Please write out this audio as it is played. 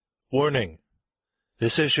Warning.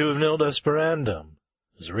 This issue of Nil Desperandum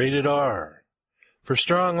is rated R for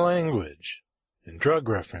strong language and drug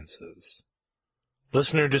references.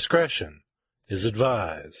 Listener discretion is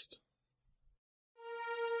advised.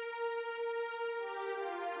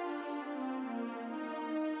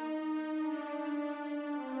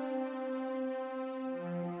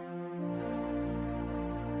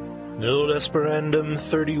 Nil Desperandum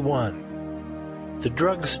 31, The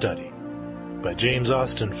Drug Study, by James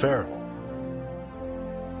Austin Farrell.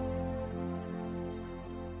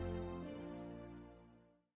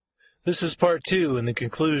 This is part 2 in the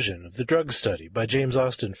conclusion of The Drug Study by James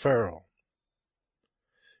Austin Farrell.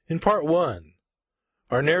 In part 1,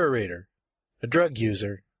 our narrator, a drug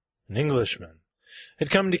user, an Englishman,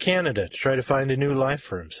 had come to Canada to try to find a new life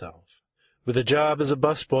for himself. With a job as a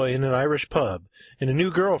busboy in an Irish pub and a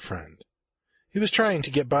new girlfriend, he was trying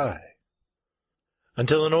to get by.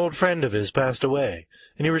 Until an old friend of his passed away,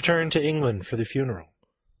 and he returned to England for the funeral.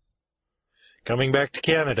 Coming back to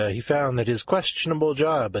Canada, he found that his questionable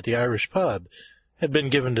job at the Irish pub had been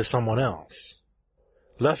given to someone else.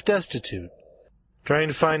 Left destitute, trying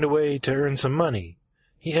to find a way to earn some money,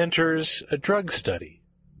 he enters a drug study.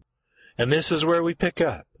 And this is where we pick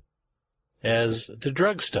up, as the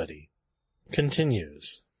drug study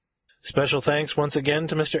continues. Special thanks once again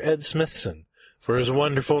to Mr. Ed Smithson for his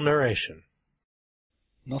wonderful narration.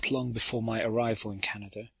 Not long before my arrival in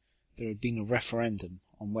Canada, there had been a referendum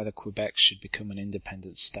on whether Quebec should become an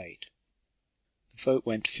independent state. The vote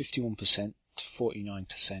went 51% to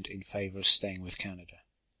 49% in favour of staying with Canada.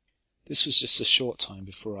 This was just a short time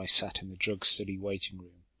before I sat in the drug study waiting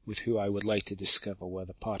room, with who I would later discover were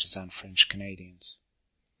the partisan French Canadians.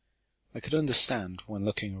 I could understand, when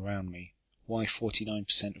looking around me, why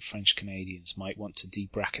 49% of French Canadians might want to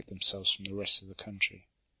debracket themselves from the rest of the country.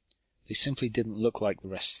 They simply didn't look like the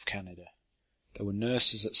rest of Canada. There were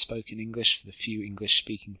nurses that spoke in English for the few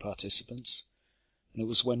English-speaking participants, and it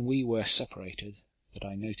was when we were separated that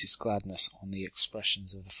I noticed gladness on the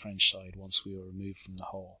expressions of the French side once we were removed from the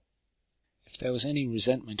hall. If there was any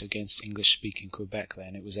resentment against English-speaking Quebec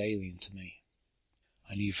then, it was alien to me.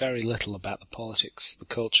 I knew very little about the politics, the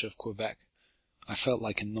culture of Quebec. I felt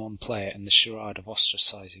like a non-player in the charade of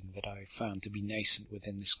ostracizing that I found to be nascent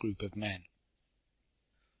within this group of men.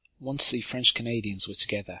 Once the French Canadians were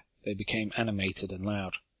together, they became animated and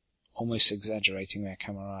loud, almost exaggerating their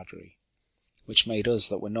camaraderie, which made us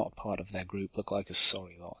that were not part of their group look like a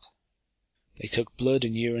sorry lot. They took blood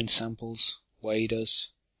and urine samples, weighed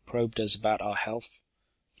us, probed us about our health,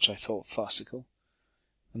 which I thought farcical,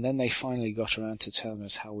 and then they finally got around to telling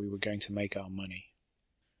us how we were going to make our money.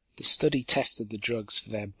 The study tested the drugs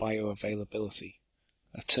for their bioavailability,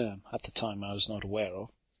 a term at the time I was not aware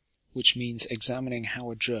of, which means examining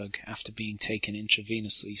how a drug, after being taken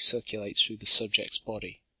intravenously, circulates through the subject's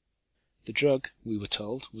body. The drug, we were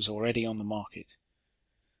told, was already on the market.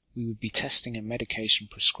 We would be testing a medication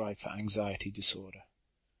prescribed for anxiety disorder.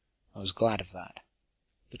 I was glad of that.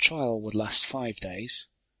 The trial would last 5 days,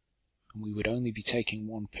 and we would only be taking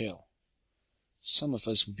one pill. Some of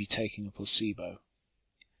us would be taking a placebo.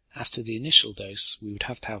 After the initial dose, we would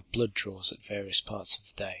have to have blood draws at various parts of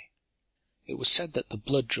the day. It was said that the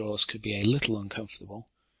blood draws could be a little uncomfortable,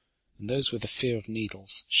 and those with a fear of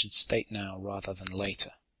needles should state now rather than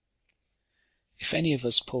later. If any of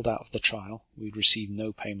us pulled out of the trial, we would receive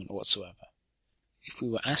no payment whatsoever. If we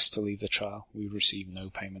were asked to leave the trial, we would receive no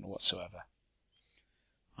payment whatsoever.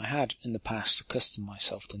 I had, in the past, accustomed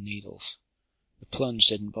myself to needles. The plunge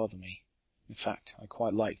didn't bother me. In fact, I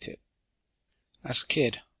quite liked it. As a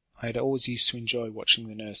kid, I had always used to enjoy watching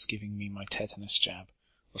the nurse giving me my tetanus jab,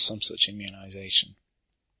 or some such immunization.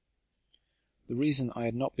 The reason I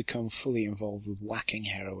had not become fully involved with whacking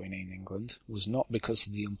heroin in England was not because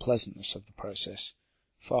of the unpleasantness of the process.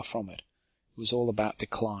 Far from it. It was all about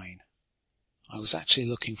decline. I was actually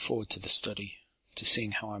looking forward to the study, to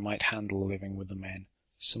seeing how I might handle living with the men,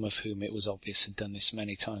 some of whom it was obvious had done this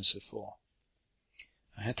many times before.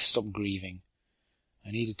 I had to stop grieving.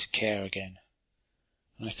 I needed to care again.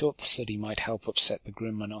 And I thought the study might help upset the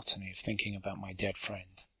grim monotony of thinking about my dead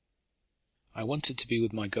friend. I wanted to be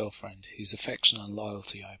with my girlfriend, whose affection and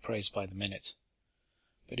loyalty I praised by the minute.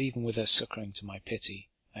 But even with her succouring to my pity,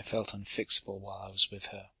 I felt unfixable while I was with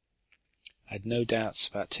her. I had no doubts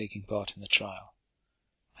about taking part in the trial.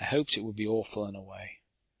 I hoped it would be awful in a way.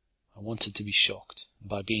 I wanted to be shocked, and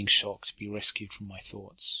by being shocked, be rescued from my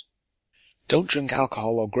thoughts. Don't drink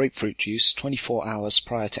alcohol or grapefruit juice 24 hours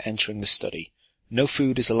prior to entering the study. No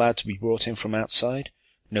food is allowed to be brought in from outside,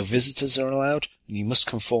 no visitors are allowed, and you must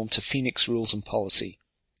conform to Phoenix rules and policy.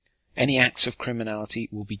 Any acts of criminality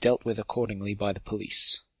will be dealt with accordingly by the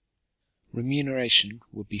police. Remuneration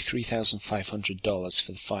would be $3,500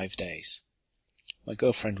 for the 5 days. My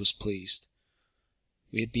girlfriend was pleased.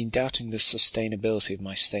 We had been doubting the sustainability of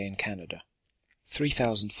my stay in Canada.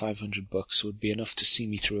 $3,500 would be enough to see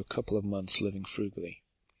me through a couple of months living frugally.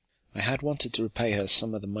 I had wanted to repay her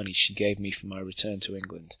some of the money she gave me for my return to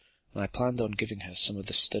England, and I planned on giving her some of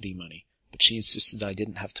the study money, but she insisted I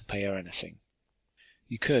didn't have to pay her anything.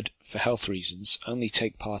 You could, for health reasons, only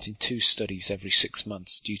take part in 2 studies every 6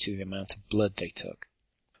 months due to the amount of blood they took.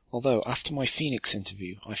 Although, after my Phoenix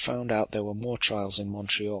interview, I found out there were more trials in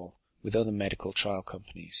Montreal, with other medical trial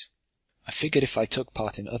companies. I figured if I took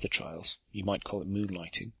part in other trials, you might call it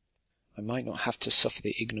moonlighting, I might not have to suffer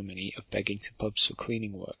the ignominy of begging to pubs for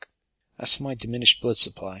cleaning work. As for my diminished blood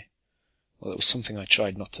supply, well, it was something I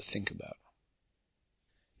tried not to think about.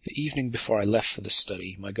 The evening before I left for the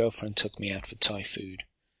study, my girlfriend took me out for Thai food.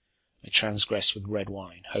 I transgressed with red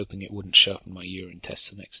wine, hoping it wouldn't show up in my urine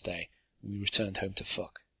test the next day, and we returned home to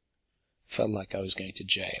fuck. Felt like I was going to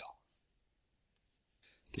jail.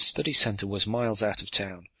 The study centre was miles out of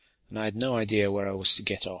town, and I had no idea where I was to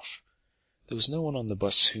get off. There was no one on the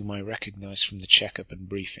bus whom I recognized from the checkup and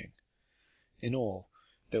briefing. In all,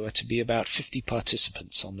 there were to be about 50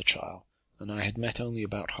 participants on the trial, and I had met only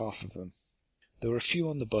about half of them. There were a few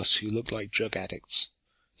on the bus who looked like drug addicts,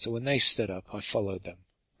 so when they stood up, I followed them,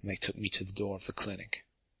 and they took me to the door of the clinic.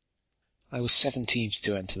 I was 17th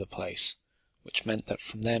to enter the place, which meant that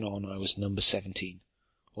from then on I was number 17,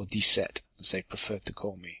 or 17, as they preferred to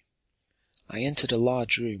call me. I entered a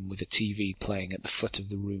large room with a TV playing at the foot of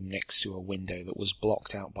the room next to a window that was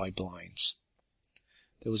blocked out by blinds.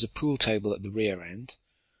 There was a pool table at the rear end,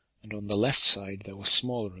 and on the left side there were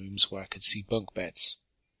smaller rooms where I could see bunk beds.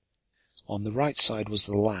 On the right side was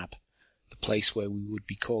the lab, the place where we would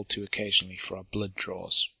be called to occasionally for our blood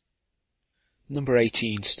draws. Number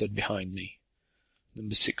 18 stood behind me.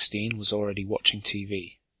 Number 16 was already watching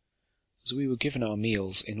TV. As we were given our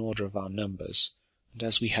meals in order of our numbers, and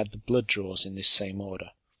as we had the blood draws in this same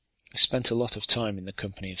order, I spent a lot of time in the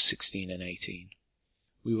company of 16 and 18.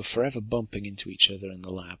 We were forever bumping into each other in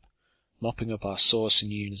the lab, mopping up our sauce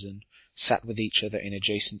in unison, sat with each other in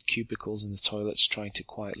adjacent cubicles in the toilets trying to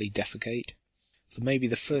quietly defecate. For maybe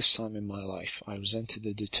the first time in my life I resented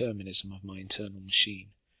the determinism of my internal machine.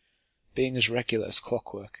 Being as regular as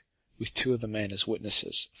clockwork, with 2 other men as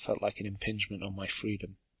witnesses, felt like an impingement on my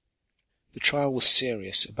freedom. The trial was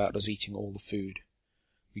serious about us eating all the food.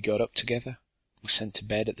 We got up together, were sent to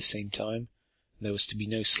bed at the same time, and there was to be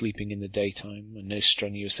no sleeping in the daytime, and no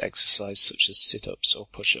strenuous exercise such as sit-ups or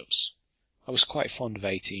push-ups. I was quite fond of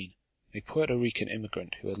 18, a Puerto Rican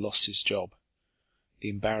immigrant who had lost his job, the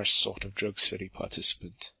embarrassed sort of drug study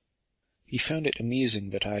participant. He found it amusing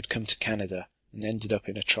that I had come to Canada and ended up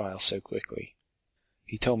in a trial so quickly.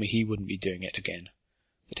 He told me he wouldn't be doing it again,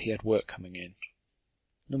 that he had work coming in.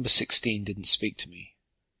 Number 16 didn't speak to me.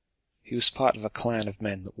 He was part of a clan of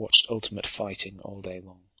men that watched Ultimate Fighting all day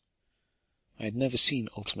long. I had never seen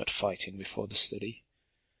Ultimate Fighting before the study,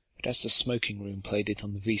 but as the smoking room played it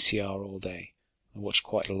on the VCR all day, I watched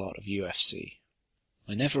quite a lot of UFC.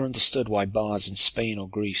 I never understood why bars in Spain or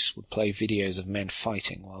Greece would play videos of men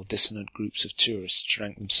fighting while dissonant groups of tourists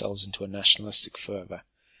drank themselves into a nationalistic fervour,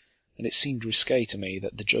 and it seemed risque to me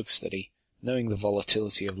that the drug study, knowing the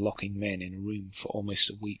volatility of locking men in a room for almost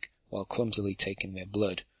a week while clumsily taking their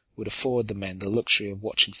blood, would afford the men the luxury of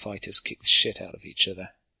watching fighters kick the shit out of each other.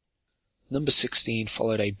 Number 16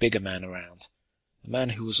 followed a bigger man around, a man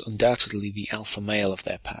who was undoubtedly the alpha male of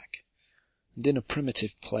their pack. And in a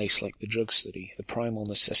primitive place like the drug study, the primal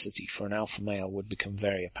necessity for an alpha male would become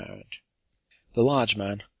very apparent. The large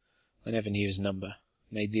man, I never knew his number,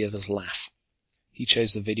 made the others laugh. He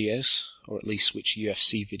chose the videos, or at least which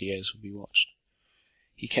UFC videos would be watched.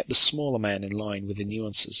 He kept the smaller man in line with the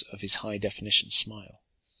nuances of his high-definition smile.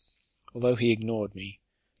 Although he ignored me,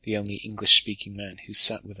 the only English-speaking man who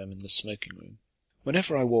sat with them in the smoking room.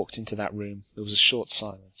 Whenever I walked into that room, there was a short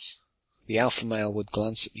silence. The alpha male would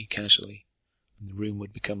glance at me casually, and the room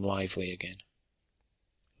would become lively again.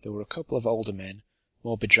 There were a couple of older men,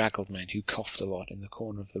 more bedraggled men who coughed a lot in the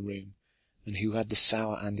corner of the room, and who had the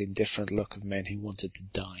sour and indifferent look of men who wanted to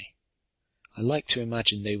die. I liked to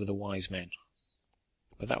imagine they were the wise men,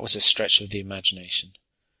 but that was a stretch of the imagination.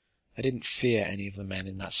 I didn't fear any of the men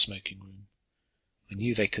in that smoking room. I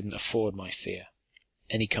knew they couldn't afford my fear.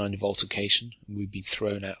 Any kind of altercation, and we'd be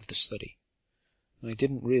thrown out of the study. And I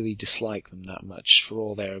didn't really dislike them that much for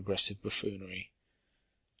all their aggressive buffoonery.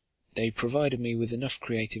 They provided me with enough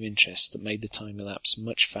creative interest that made the time elapse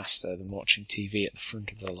much faster than watching TV at the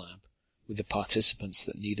front of the lab, with the participants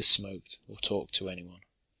that neither smoked or talked to anyone.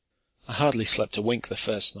 I hardly slept a wink the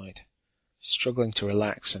first night, struggling to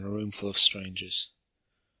relax in a room full of strangers.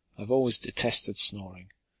 I've always detested snoring.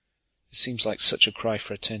 It seems like such a cry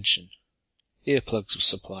for attention. Earplugs were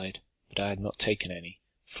supplied, but I had not taken any,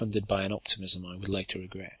 funded by an optimism I would later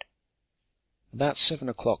regret. About 7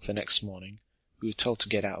 o'clock the next morning, we were told to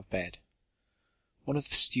get out of bed. One of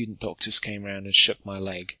the student doctors came round and shook my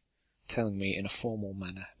leg, telling me in a formal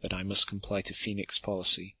manner that I must comply to Phoenix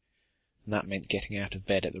policy, and that meant getting out of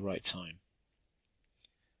bed at the right time.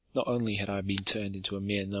 Not only had I been turned into a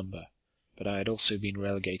mere number, but I had also been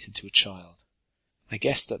relegated to a child. I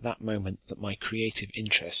guessed at that moment that my creative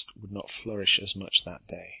interest would not flourish as much that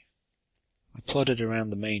day. I plodded around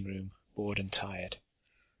the main room, bored and tired.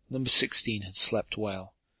 Number 16 had slept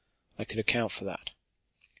well. I could account for that.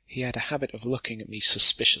 He had a habit of looking at me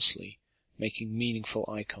suspiciously, making meaningful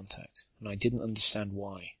eye contact, and I didn't understand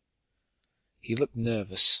why. He looked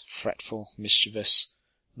nervous, fretful, mischievous,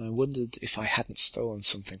 and I wondered if I hadn't stolen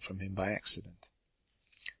something from him by accident.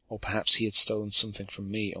 Or perhaps he had stolen something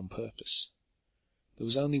from me on purpose. There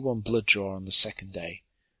was only one blood draw on the second day,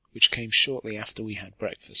 which came shortly after we had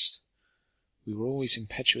breakfast. We were always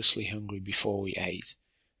impetuously hungry before we ate,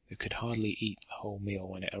 but could hardly eat the whole meal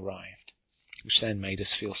when it arrived, which then made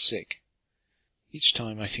us feel sick. Each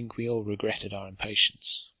time I think we all regretted our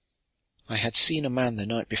impatience. I had seen a man the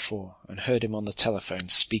night before, and heard him on the telephone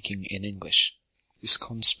speaking in English. His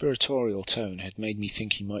conspiratorial tone had made me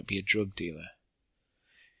think he might be a drug dealer.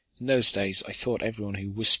 In those days I thought everyone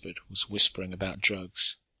who whispered was whispering about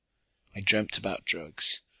drugs. I dreamt about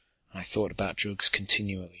drugs, and I thought about drugs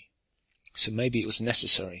continually. So maybe it was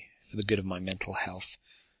necessary, for the good of my mental health,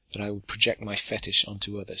 that I would project my fetish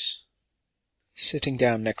onto others. Sitting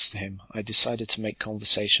down next to him, I decided to make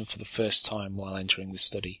conversation for the first time while entering the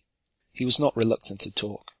study. He was not reluctant to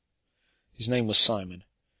talk. His name was Simon.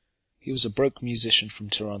 He was a broke musician from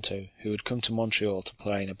Toronto who had come to Montreal to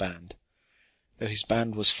play in a band, though his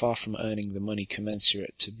band was far from earning the money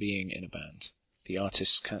commensurate to being in a band, the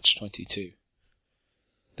artist's catch-22.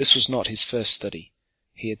 This was not his first study.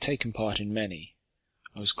 He had taken part in many.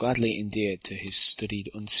 I was gladly endeared to his studied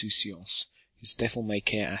insouciance, his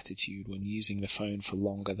devil-may-care attitude when using the phone for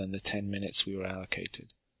longer than the 10 minutes we were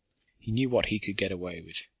allocated. He knew what he could get away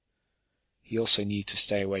with. He also knew to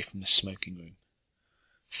stay away from the smoking room.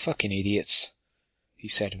 "Fucking idiots," he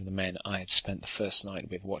said of the men I had spent the first night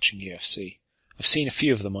with watching UFC. "I've seen a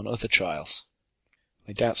few of them on other trials."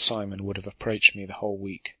 I doubt Simon would have approached me the whole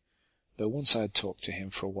week, though once I had talked to him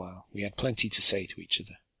for a while, we had plenty to say to each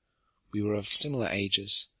other. We were of similar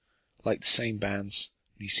ages, liked the same bands,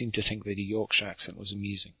 and he seemed to think that a Yorkshire accent was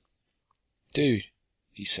amusing. "Dude,"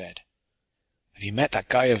 he said, "have you met that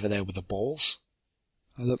guy over there with the balls?"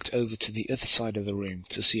 I looked over to the other side of the room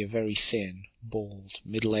to see a very thin, bald,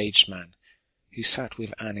 middle-aged man who sat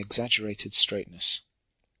with an exaggerated straightness,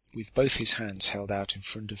 with both his hands held out in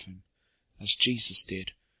front of him, as Jesus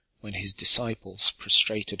did when his disciples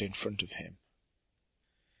prostrated in front of him.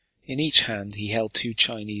 In each hand he held 2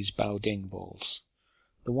 Chinese Baoding balls,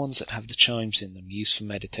 the ones that have the chimes in them used for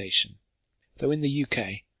meditation, though in the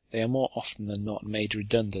UK they are more often than not made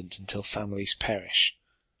redundant until families perish,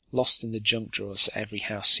 lost in the junk drawers that every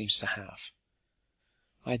house seems to have.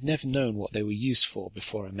 I had never known what they were used for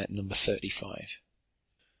before I met number 35.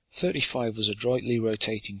 35 was adroitly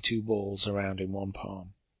rotating 2 balls around in one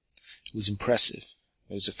palm. It was impressive,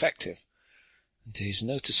 it was effective, and to his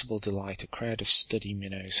noticeable delight a crowd of study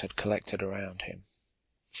minnows had collected around him.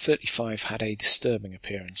 35 had a disturbing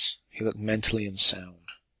appearance. He looked mentally unsound.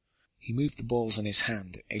 He moved the balls in his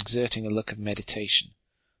hand, exerting a look of meditation,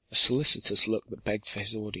 a solicitous look that begged for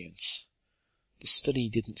his audience. The study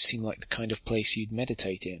didn't seem like the kind of place you'd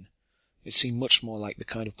meditate in. It seemed much more like the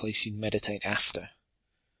kind of place you'd meditate after.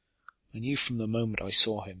 I knew from the moment I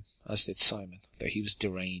saw him, as did Simon, that he was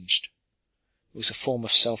deranged. It was a form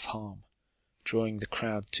of self-harm, drawing the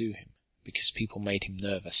crowd to him, because people made him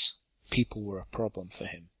nervous. People were a problem for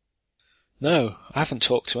him. "No, I haven't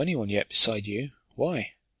talked to anyone yet beside you.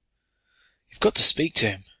 Why?" "You've got to speak to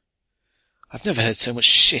him. I've never heard so much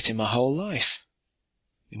shit in my whole life."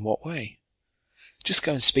 "In what way?" "Just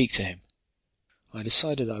go and speak to him." I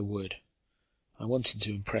decided I would. I wanted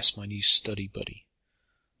to impress my new study buddy.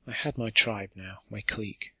 I had my tribe now, my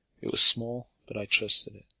clique. It was small, but I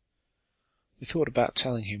trusted it. I thought about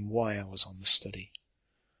telling him why I was on the study.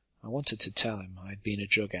 I wanted to tell him I had been a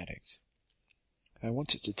drug addict. I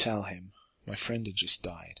wanted to tell him my friend had just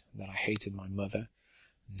died, that I hated my mother,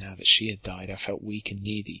 and now that she had died I felt weak and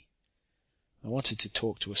needy. I wanted to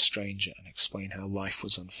talk to a stranger and explain how life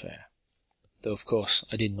was unfair. Though of course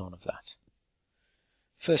I did none of that.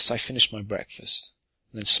 First I finished my breakfast,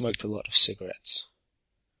 and then smoked a lot of cigarettes.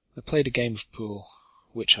 I played a game of pool,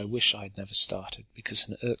 which I wish I had never started, because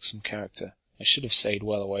an irksome character I should have stayed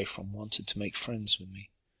well away from wanted to make friends with me.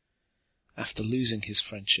 After losing his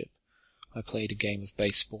friendship, I played a game of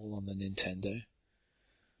baseball on the Nintendo,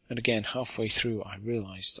 and again halfway through I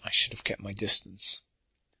realized I should have kept my distance.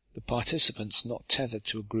 The participants not tethered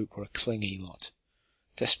to a group were a clingy lot,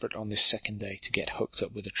 desperate on this second day to get hooked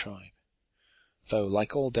up with a tribe, though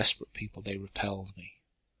like all desperate people they repelled me.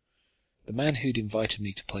 The man who'd invited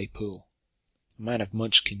me to play pool, a man of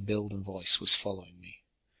munchkin build and voice, was following me.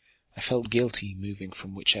 I felt guilty moving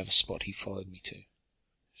from whichever spot he followed me to.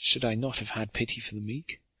 Should I not have had pity for the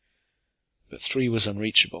meek? But 3 was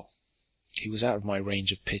unreachable. He was out of my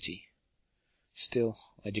range of pity. Still,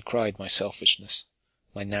 I decried my selfishness,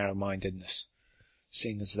 my narrow-mindedness,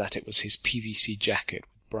 seeing as that it was his PVC jacket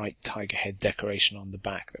with bright tiger head decoration on the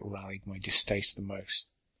back that rallied my distaste the most.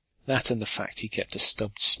 That and the fact he kept a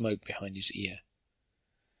stubbed smoke behind his ear.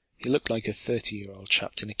 He looked like a 30-year-old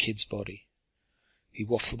trapped in a kid's body. He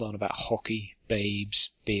waffled on about hockey,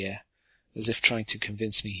 babes, beer, as if trying to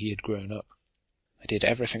convince me he had grown up. I did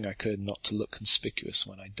everything I could not to look conspicuous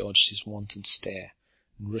when I dodged his wanton stare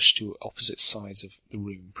and rushed to opposite sides of the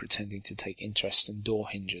room, pretending to take interest in door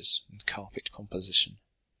hinges and carpet composition.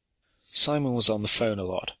 Simon was on the phone a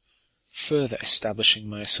lot, further establishing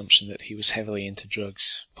my assumption that he was heavily into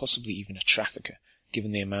drugs, possibly even a trafficker,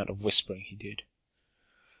 given the amount of whispering he did.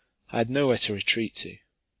 I had nowhere to retreat to.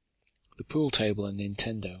 The pool table and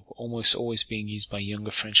Nintendo were almost always being used by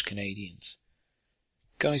younger French Canadians.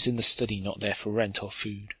 Guys in the study not there for rent or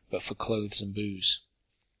food, but for clothes and booze.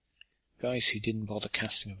 Guys who didn't bother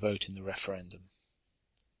casting a vote in the referendum.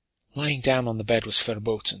 Lying down on the bed was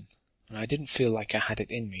verboten, and I didn't feel like I had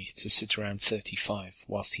it in me to sit around 35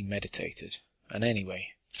 whilst he meditated, and anyway,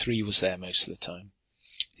 3 was there most of the time,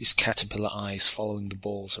 his caterpillar eyes following the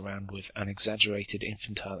balls around with an exaggerated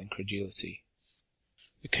infantile incredulity.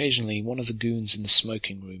 Occasionally, one of the goons in the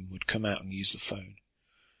smoking room would come out and use the phone,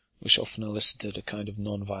 which often elicited a kind of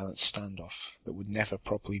non-violent standoff that would never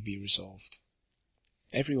properly be resolved.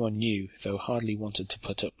 Everyone knew, though hardly wanted to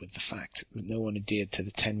put up with the fact, that no one adhered to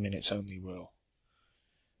the 10 minutes only rule.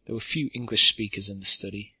 There were few English speakers in the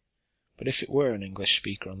study, but if it were an English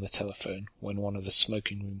speaker on the telephone when one of the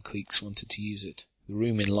smoking room cliques wanted to use it, the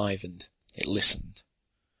room enlivened, it listened.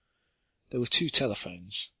 There were 2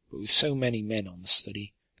 telephones, but with so many men on the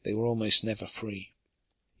study, they were almost never free.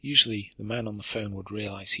 Usually, the man on the phone would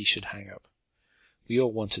realize he should hang up. We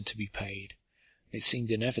all wanted to be paid. It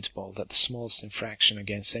seemed inevitable that the smallest infraction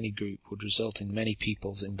against any group would result in many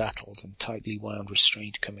people's embattled and tightly wound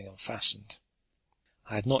restraint coming unfastened.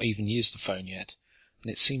 I had not even used the phone yet,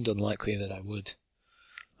 and it seemed unlikely that I would.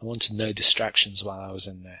 I wanted no distractions while I was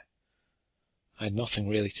in there. I had nothing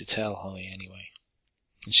really to tell Holly anyway,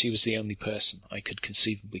 and she was the only person I could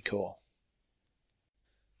conceivably call.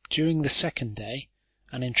 During the second day,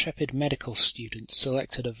 an intrepid medical student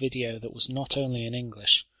selected a video that was not only in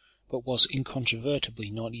English, but was incontrovertibly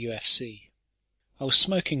not UFC. I was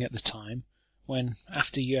smoking at the time, when,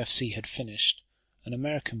 after UFC had finished, an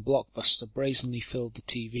American blockbuster brazenly filled the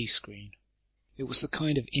TV screen. It was the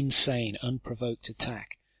kind of insane, unprovoked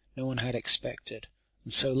attack no one had expected,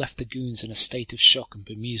 and so left the goons in a state of shock and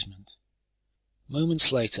bemusement.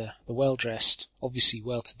 Moments later, the well-dressed, obviously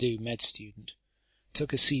well-to-do med student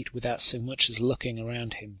took a seat without so much as looking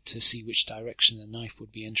around him to see which direction the knife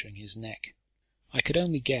would be entering his neck. I could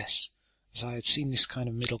only guess, as I had seen this kind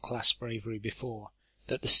of middle-class bravery before,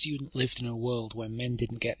 that the student lived in a world where men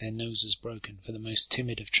didn't get their noses broken for the most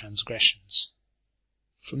timid of transgressions.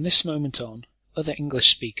 From this moment on, other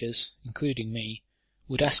English speakers, including me,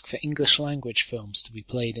 would ask for English-language films to be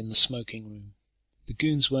played in the smoking room. The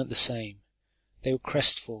goons weren't the same. They were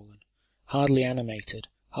crestfallen, hardly animated,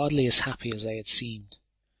 hardly as happy as they had seemed.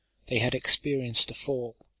 They had experienced a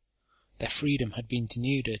fall. Their freedom had been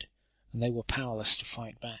denuded, and they were powerless to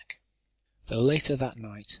fight back. Though later that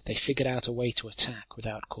night they figured out a way to attack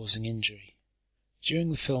without causing injury. During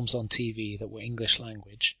the films on TV that were English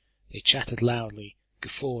language, they chatted loudly,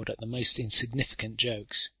 guffawed at the most insignificant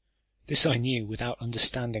jokes. This I knew without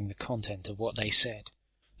understanding the content of what they said,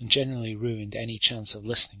 and generally ruined any chance of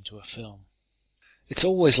listening to a film. "It's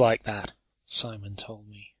always like that," Simon told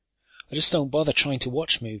me. "I just don't bother trying to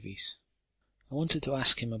watch movies." I wanted to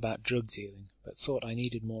ask him about drug dealing, but thought I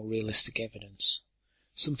needed more realistic evidence,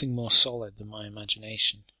 something more solid than my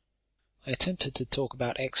imagination. I attempted to talk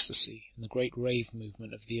about ecstasy and the great rave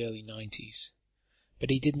movement of the early 90s, but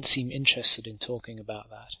he didn't seem interested in talking about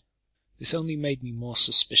that. This only made me more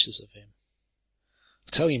suspicious of him.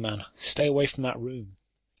 "I tell you, man, stay away from that room,"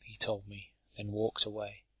 he told me, then walked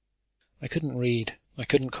away. I couldn't read, I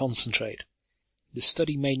couldn't concentrate. The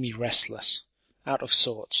study made me restless, out of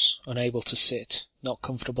sorts, unable to sit, not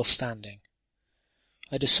comfortable standing.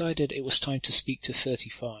 I decided it was time to speak to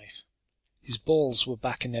 35. His balls were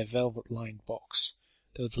back in their velvet-lined box,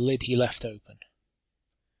 though the lid he left open.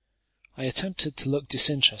 I attempted to look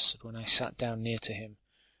disinterested when I sat down near to him,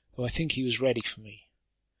 though I think he was ready for me.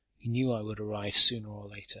 He knew I would arrive sooner or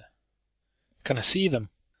later. "Can I see them?"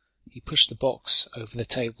 He pushed the box over the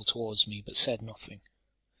table towards me, but said nothing.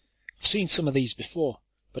 "I've seen some of these before,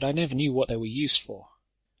 but I never knew what they were used for."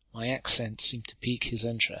 My accent seemed to pique his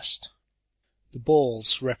interest. "The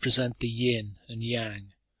balls represent the yin and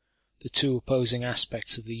yang, the two opposing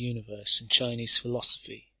aspects of the universe in Chinese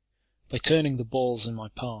philosophy. By turning the balls in my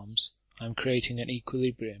palms, I am creating an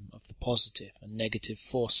equilibrium of the positive and negative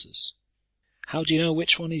forces." "How do you know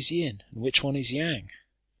which one is yin and which one is yang?"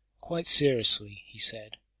 "Quite seriously," he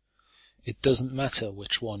said, "it doesn't matter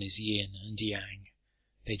which one is yin and yang.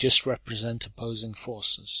 They just represent opposing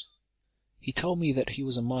forces." He told me that he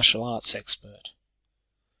was a martial arts expert.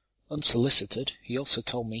 Unsolicited, he also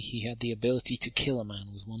told me he had the ability to kill a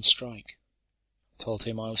man with one strike. I told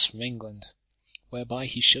him I was from England, whereby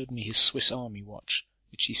he showed me his Swiss Army watch,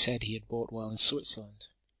 which he said he had bought while in Switzerland.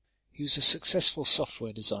 He was a successful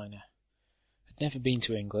software designer, had never been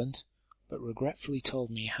to England, but regretfully told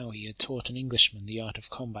me how he had taught an Englishman the art of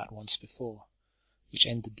combat once before, which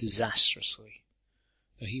ended disastrously,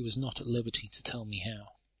 though he was not at liberty to tell me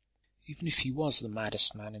how. Even if he was the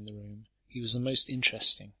maddest man in the room, he was the most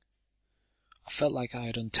interesting. I felt like I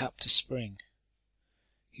had untapped a spring.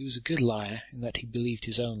 He was a good liar in that he believed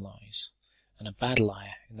his own lies, and a bad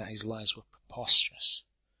liar in that his lies were preposterous.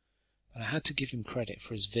 But I had to give him credit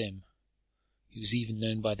for his vim. He was even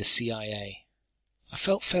known by the CIA. I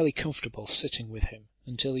felt fairly comfortable sitting with him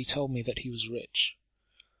until he told me that he was rich.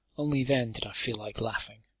 Only then did I feel like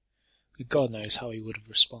laughing, but God knows how he would have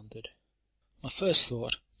responded. My first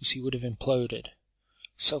thought was he would have imploded,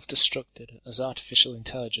 self-destructed as artificial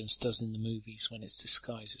intelligence does in the movies when its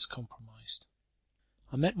disguise is compromised.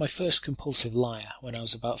 I met my first compulsive liar when I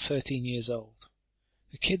was about 13 years old.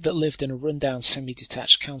 The kid that lived in a run-down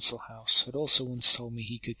semi-detached council house had also once told me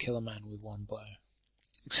he could kill a man with one blow.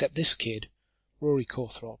 Except this kid, Rory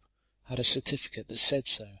Cawthorpe, had a certificate that said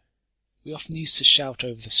so. We often used to shout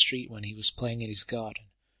over the street when he was playing in his garden,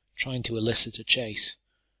 trying to elicit a chase.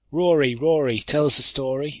 "Rory, Rory, tell us a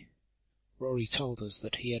story." Rory told us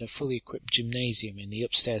that he had a fully equipped gymnasium in the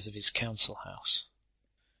upstairs of his council house.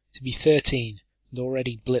 To be 13 and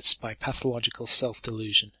already blitzed by pathological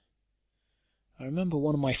self-delusion. I remember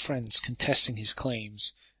one of my friends contesting his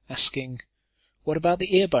claims, asking, "What about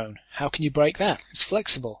the ear bone? How can you break that? It's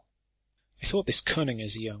flexible." I thought this cunning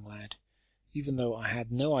as a young lad, even though I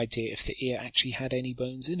had no idea if the ear actually had any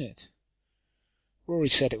bones in it. Rory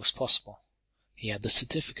said it was possible. He had the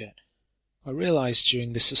certificate. I realized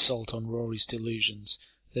during this assault on Rory's delusions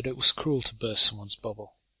that it was cruel to burst someone's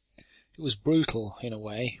bubble. It was brutal, in a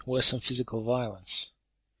way, worse than physical violence.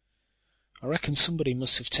 I reckon somebody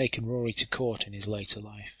must have taken Rory to court in his later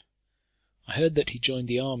life. I heard that he joined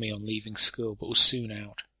the army on leaving school, but was soon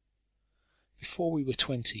out. Before we were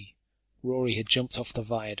 20, Rory had jumped off the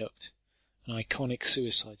viaduct, an iconic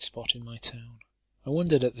suicide spot in my town. I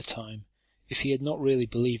wondered at the time if he had not really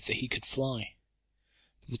believed that he could fly.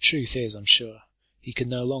 But the truth is, I'm sure, he could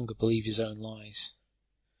no longer believe his own lies.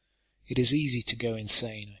 It is easy to go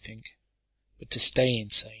insane, I think, but to stay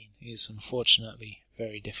insane is, unfortunately,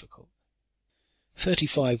 very difficult.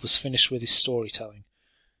 35 was finished with his storytelling,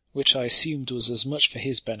 which I assumed was as much for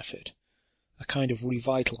his benefit, a kind of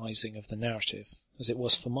revitalizing of the narrative, as it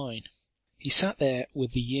was for mine. He sat there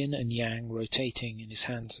with the yin and yang rotating in his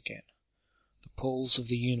hands again, the poles of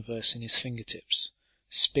the universe in his fingertips,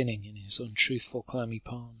 spinning in his untruthful clammy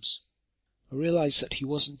palms. I realized that he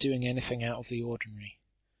wasn't doing anything out of the ordinary.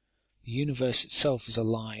 The universe itself is a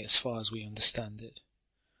lie as far as we understand it.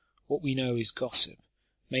 What we know is gossip,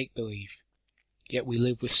 make-believe, yet we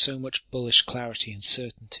live with so much bullish clarity and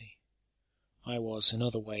certainty. I was, in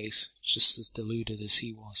other ways, just as deluded as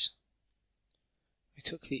he was. I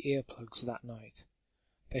took the earplugs that night.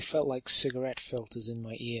 They felt like cigarette filters in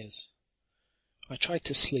my ears. I tried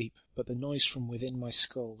to sleep, but the noise from within my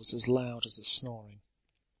skull was as loud as the snoring.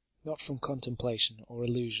 Not from contemplation or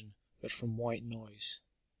illusion, but from white noise.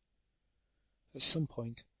 At some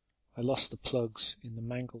point, I lost the plugs in the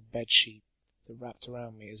mangled bedsheet that wrapped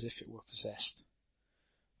around me as if it were possessed.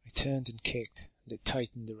 I turned and kicked, and it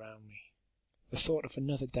tightened around me. The thought of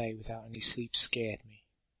another day without any sleep scared me.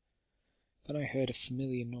 Then I heard a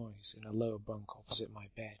familiar noise in a lower bunk opposite my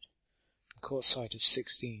bed, and caught sight of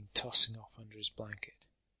 16 tossing off under his blanket.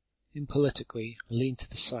 Impolitically, I leaned to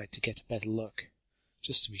the side to get a better look,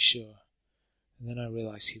 just to be sure, and then I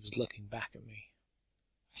realized he was looking back at me.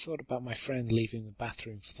 I thought about my friend leaving the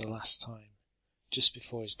bathroom for the last time, just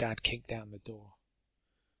before his dad kicked down the door.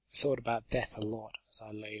 I thought about death a lot as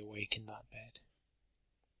I lay awake in that bed.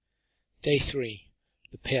 Day 3,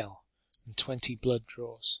 the pill, and 20 blood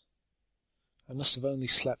draws. I must have only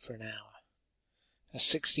slept for an hour. As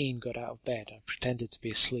 16 got out of bed, I pretended to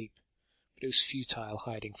be asleep, but it was futile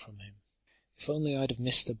hiding from him. If only I'd have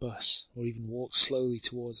missed the bus, or even walked slowly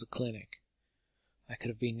towards the clinic, I could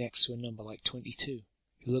have been next to a number like 22,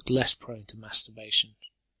 who looked less prone to masturbation.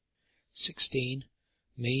 16,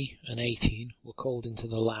 me, and 18 were called into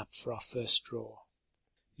the lab for our first draw.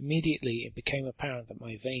 Immediately it became apparent that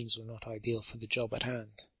my veins were not ideal for the job at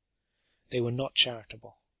hand. They were not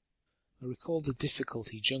charitable. I recalled the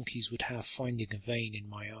difficulty junkies would have finding a vein in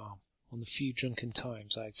my arm on the few drunken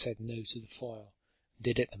times I had said no to the foil and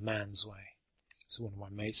did it the man's way, as one of my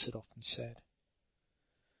mates had often said.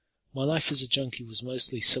 My life as a junkie was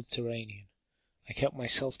mostly subterranean. I kept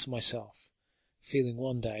myself to myself, feeling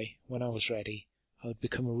one day, when I was ready, I would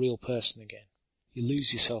become a real person again. You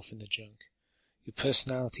lose yourself in the junk. Your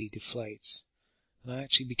personality deflates, and I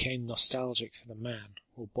actually became nostalgic for the man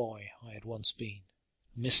or boy I had once been.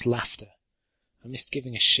 I missed laughter. I missed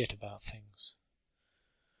giving a shit about things.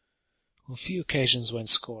 On a few occasions when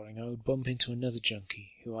scoring, I would bump into another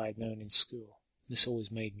junkie who I had known in school. This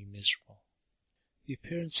always made me miserable. The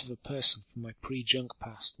appearance of a person from my pre-junk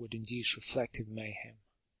past would induce reflective mayhem.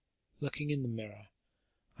 Looking in the mirror,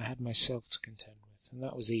 I had myself to contend with, and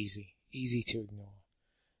that was easy to ignore.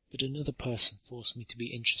 But another person forced me to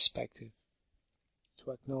be introspective,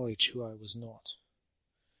 to acknowledge who I was not.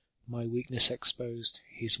 My weakness exposed,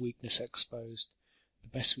 his weakness exposed, the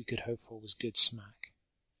best we could hope for was good smack.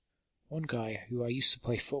 One guy who I used to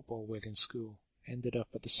play football with in school ended up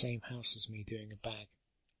at the same house as me doing a bag.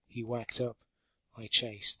 He whacked up, I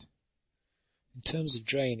chased. In terms of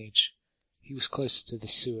drainage, he was closer to the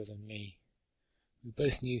sewer than me. We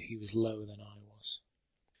both knew he was lower than I was.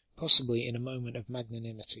 Possibly in a moment of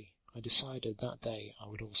magnanimity, I decided that day I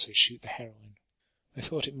would also shoot the heroin. I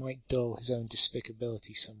thought it might dull his own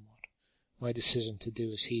despicability somewhat, my decision to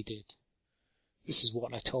do as he did. This is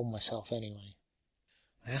what I told myself anyway.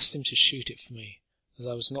 I asked him to shoot it for me, as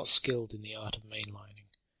I was not skilled in the art of mainlining,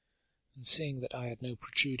 and seeing that I had no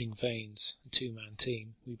protruding veins, a two-man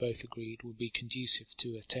team, we both agreed would be conducive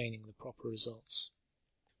to attaining the proper results.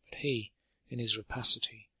 But he, in his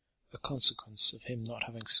rapacity, a consequence of him not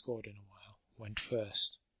having scored in a while, went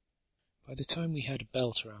first. By the time we had a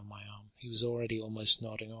belt around my arm, he was already almost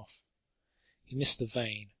nodding off. He missed the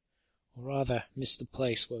vein, or rather missed the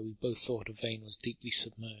place where we both thought a vein was deeply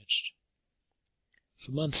submerged.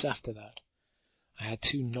 For months after that, I had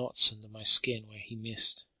 2 knots under my skin where he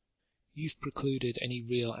missed. Youth precluded any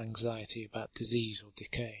real anxiety about disease or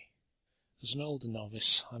decay. As an older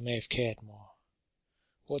novice, I may have cared more.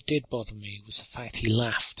 What did bother me was the fact he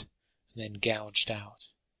laughed, and then gouged out.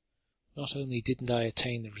 Not only didn't I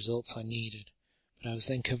attain the results I needed, but I was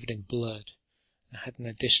then covered in blood, and had an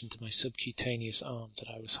addition to my subcutaneous arm that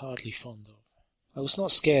I was hardly fond of. I was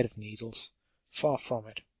not scared of needles, far from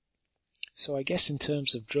it. So I guess in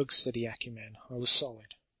terms of drug study acumen, I was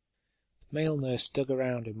solid. The male nurse dug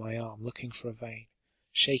around in my arm looking for a vein,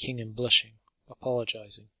 shaking and blushing,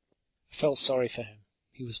 apologizing. I felt sorry for him.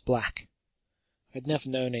 He was black. I had never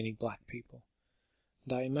known any black people,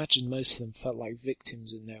 and I imagined most of them felt like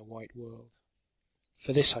victims in their white world.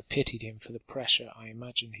 For this I pitied him for the pressure I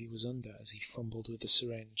imagined he was under as he fumbled with the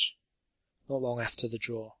syringe. Not long after the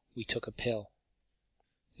draw, we took a pill.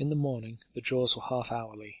 In the morning, the draws were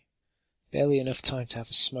half-hourly. Barely enough time to have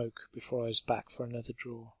a smoke before I was back for another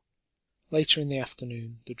draw. Later in the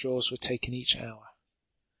afternoon, the draws were taken each hour.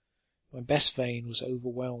 My best vein was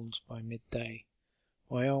overwhelmed by midday.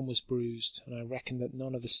 My arm was bruised, and I reckoned that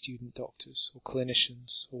none of the student doctors, or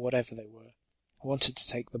clinicians, or whatever they were, wanted to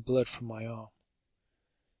take the blood from my arm.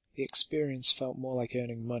 The experience felt more like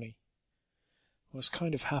earning money. I was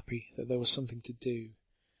kind of happy that there was something to do,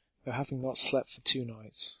 though having not slept for 2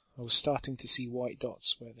 nights, I was starting to see white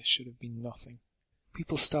dots where there should have been nothing.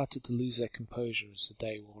 People started to lose their composure as the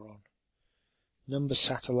day wore on. Numbers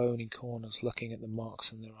sat alone in corners looking at the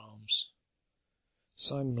marks on their arms.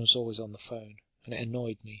 Simon was always on the phone, and it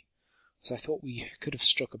annoyed me, as I thought we could have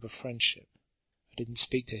struck up a friendship. I didn't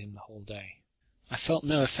speak to him the whole day. I felt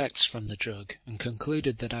no effects from the drug, and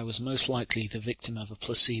concluded that I was most likely the victim of a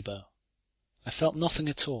placebo. I felt nothing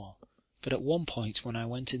at all, but at one point when I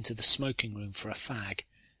went into the smoking room for a fag,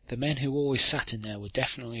 the men who always sat in there were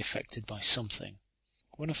definitely affected by something.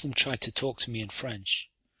 One of them tried to talk to me in French,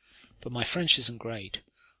 but my French isn't great,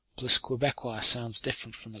 plus Quebecois sounds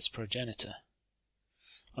different from its progenitor.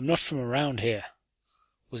 "I'm not from around here.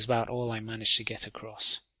 was about all I managed to get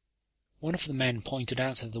across. One of the men pointed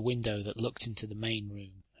out of the window that looked into the main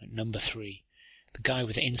room, at number 3, the guy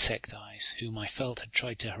with the insect eyes, whom I felt had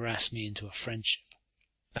tried to harass me into a friendship.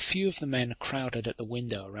 A few of the men crowded at the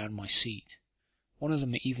window around my seat. One of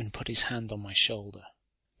them even put his hand on my shoulder.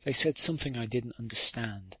 They said something I didn't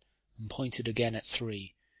understand, and pointed again at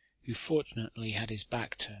 3, who fortunately had his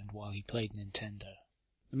back turned while he played Nintendo.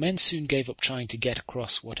 The men soon gave up trying to get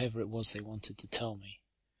across whatever it was they wanted to tell me.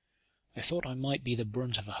 I thought I might be the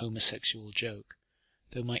brunt of a homosexual joke,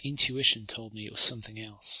 though my intuition told me it was something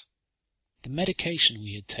else. The medication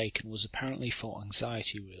we had taken was apparently for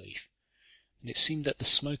anxiety relief, and it seemed that the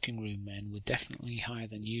smoking room men were definitely higher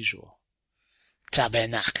than usual.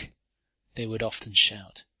 "Tabernacle!" they would often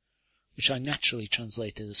shout, which I naturally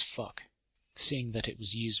translated as fuck, seeing that it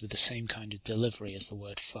was used with the same kind of delivery as the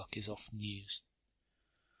word fuck is often used.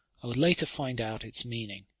 I would later find out its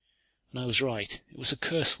meaning, and I was right. It was a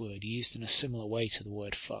curse word used in a similar way to the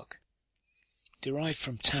word fuck. Derived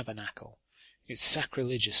from tabernacle, it's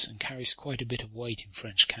sacrilegious and carries quite a bit of weight in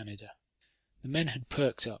French Canada. The men had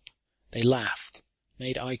perked up. They laughed,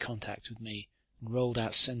 made eye contact with me, and rolled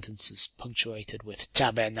out sentences punctuated with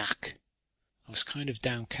tabernacle. I was kind of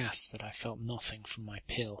downcast that I felt nothing from my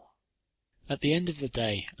pill. At the end of the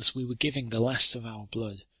day, as we were giving the last of our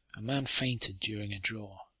blood, a man fainted during a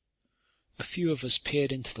draw. A few of us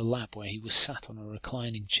peered into the lab where he was sat on a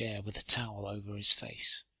reclining chair with a towel over his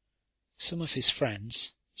face. Some of his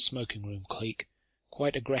friends, smoking room clique,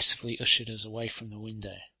 quite aggressively ushered us away from the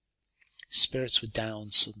window. Spirits were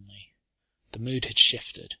down suddenly. The mood had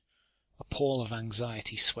shifted. A pall of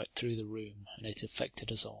anxiety swept through the room, and it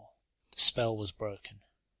affected us all. The spell was broken.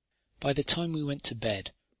 By the time we went to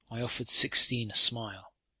bed, I offered 16 a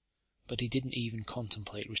smile, but he didn't even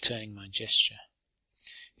contemplate returning my gesture.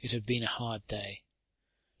 It had been a hard day,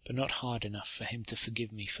 but not hard enough for him to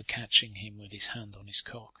forgive me for catching him with his hand on his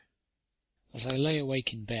cock. As I lay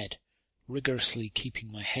awake in bed, rigorously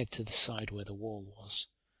keeping my head to the side where the wall was,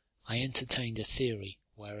 I entertained a theory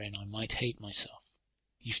wherein I might hate myself.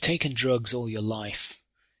 You've taken drugs all your life.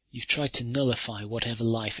 You've tried to nullify whatever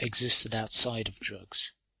life existed outside of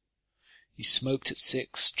drugs. You smoked at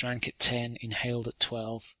 6, drank at 10, inhaled at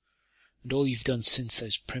 12, and all you've done since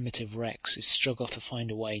those primitive wrecks is struggle to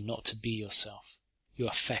find a way not to be yourself. You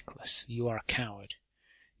are feckless. You are a coward.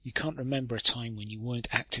 You can't remember a time when you weren't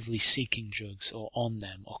actively seeking drugs, or on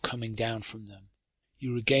them, or coming down from them.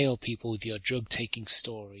 You regale people with your drug-taking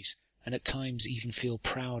stories, and at times even feel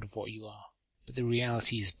proud of what you are. But the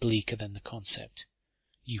reality is bleaker than the concept.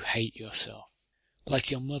 You hate yourself.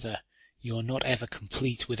 Like your mother, you are not ever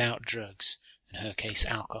complete without drugs, in her case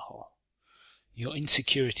alcohol. Your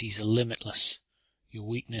insecurities are limitless. Your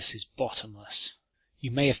weakness is bottomless. You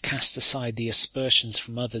may have cast aside the aspersions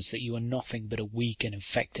from others that you are nothing but a weak and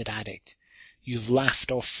infected addict. You have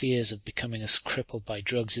laughed off fears of becoming as crippled by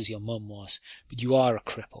drugs as your mum was, but you are a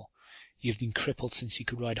cripple. You have been crippled since you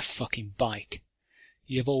could ride a fucking bike.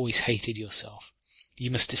 You have always hated yourself.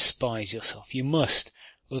 You must despise yourself. You must.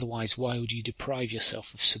 Otherwise, why would you deprive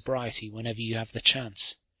yourself of sobriety whenever you have the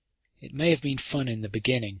chance? It may have been fun in the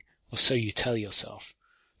beginning, or so you tell yourself,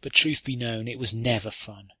 but truth be known, it was never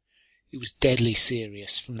fun. It was deadly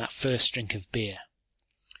serious from that first drink of beer.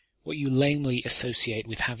 What you lamely associate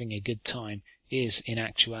with having a good time is, in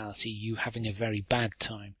actuality, you having a very bad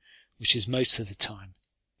time, which is most of the time.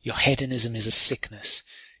 Your hedonism is a sickness.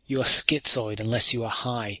 You are schizoid unless you are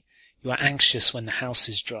high. You are anxious when the house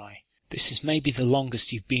is dry. This is maybe the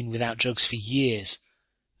longest you've been without drugs for years.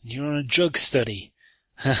 And you're on a drug study.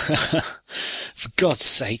 For God's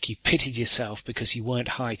sake, you pitied yourself because you weren't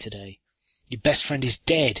high today. Your best friend is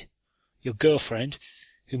dead. Your girlfriend,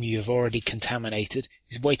 whom you have already contaminated,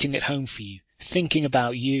 is waiting at home for you, thinking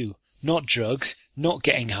about you, not drugs, not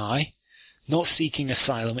getting high, not seeking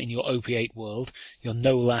asylum in your opiate world, your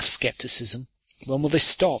no-laugh skepticism. When will this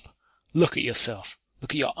stop? Look at yourself.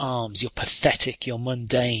 Look at your arms. You're pathetic. You're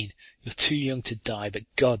mundane. You're too young to die, but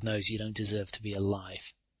God knows you don't deserve to be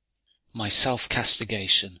alive. My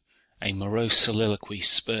self-castigation, a morose soliloquy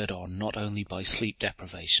spurred on not only by sleep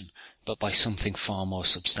deprivation, but by something far more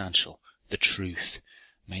substantial, the truth,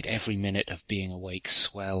 made every minute of being awake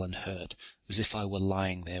swell and hurt, as if I were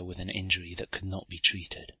lying there with an injury that could not be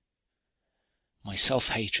treated. My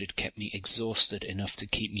self-hatred kept me exhausted enough to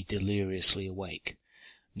keep me deliriously awake,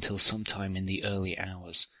 until sometime in the early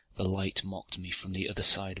hours the light mocked me from the other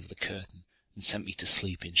side of the curtain and sent me to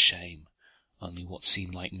sleep in shame, only what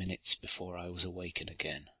seemed like minutes before I was awakened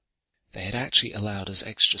again. They had actually allowed us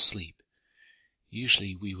extra sleep.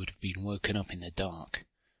 Usually we would have been woken up in the dark.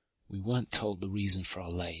 We weren't told the reason for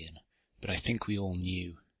our lay-in, but I think we all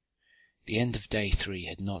knew. The end of day 3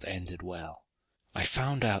 had not ended well. I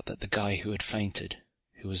found out that the guy who had fainted,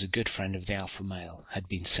 who was a good friend of the alpha male, had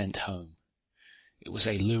been sent home. It was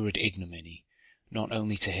a lurid ignominy, not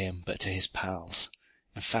only to him but to his pals.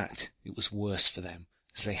 In fact, it was worse for them,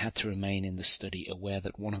 as they had to remain in the study aware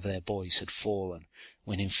that one of their boys had fallen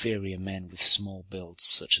when inferior men with small builds,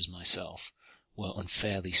 such as myself, were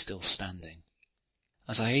unfairly still standing.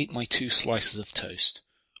 As I ate my 2 slices of toast,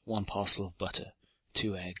 1 parcel of butter,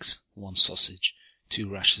 2 eggs, 1 sausage, 2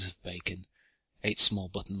 rashers of bacon, 8 small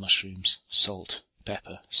button mushrooms, salt,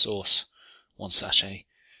 pepper, sauce, 1 sachet,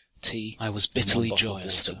 tea, I was bitterly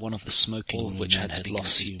joyous that one of the smoking room, all of which had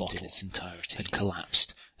lost his bottle in its entirety, had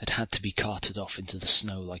collapsed, had to be carted off into the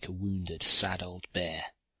snow like a wounded, sad old bear.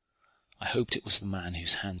 I hoped it was the man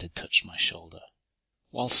whose hand had touched my shoulder.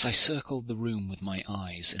 Whilst I circled the room with my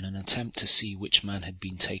eyes in an attempt to see which man had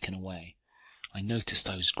been taken away, I noticed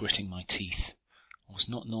I was gritting my teeth. I was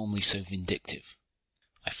not normally so vindictive.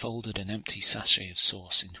 I folded an empty sachet of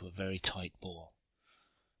sauce into a very tight ball.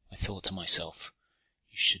 I thought to myself,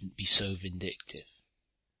 you shouldn't be so vindictive.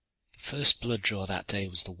 The first blood draw that day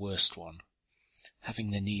was the worst one.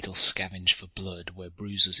 Having the needle scavenge for blood where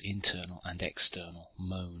bruises internal and external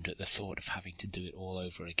moaned at the thought of having to do it all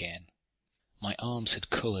over again. My arms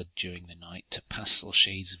had coloured during the night to pastel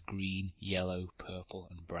shades of green, yellow, purple,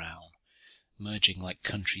 and brown, merging like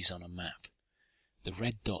countries on a map. The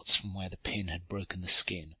red dots from where the pin had broken the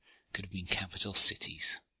skin could have been capital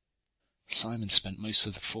cities. Simon spent most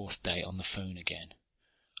of the 4th day on the phone again,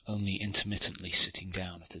 only intermittently sitting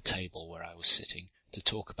down at a table where I was sitting to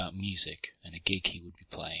talk about music and a gig he would be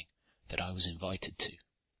playing that I was invited to.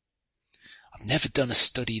 "I've never done a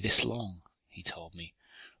study this long," he told me,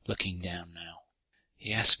 looking down now.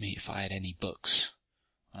 He asked me if I had any books,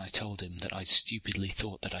 and I told him that I'd stupidly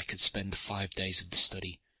thought that I could spend the 5 days of the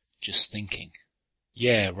study just thinking.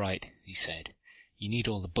 "Yeah, right," he said. "You need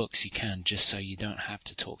all the books you can just so you don't have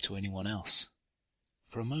to talk to anyone else."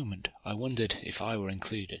 For a moment I wondered if I were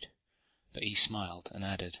included, but he smiled and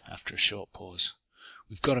added, after a short pause,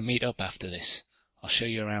 "We've got to meet up after this. I'll show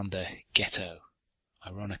you around the ghetto,"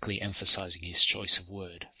 ironically emphasizing his choice of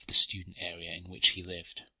word for the student area in which he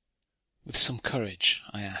lived. With some courage,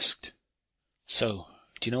 I asked, "So,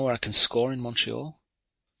 do you know where I can score in Montreal?"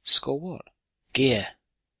 "Score what?" "Gear."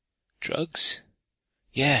 "Drugs?"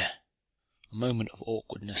 "Yeah." A moment of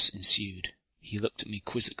awkwardness ensued. He looked at me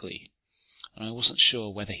quizzically, and I wasn't sure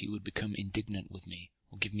whether he would become indignant with me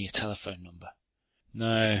or give me a telephone number.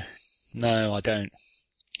 No, I don't,"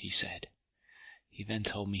 he said. He then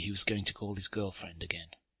told me he was going to call his girlfriend again.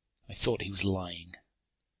 I thought he was lying.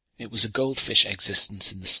 It was a goldfish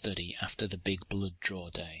existence in the study after the big blood draw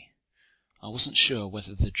day. I wasn't sure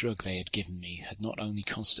whether the drug they had given me had not only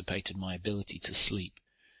constipated my ability to sleep,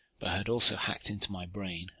 but had also hacked into my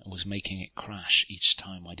brain and was making it crash each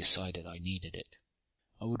time I decided I needed it.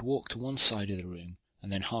 I would walk to one side of the room,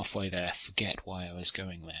 and then halfway there forget why I was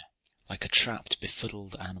going there. Like a trapped,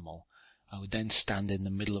 befuddled animal, I would then stand in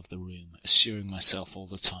the middle of the room, assuring myself all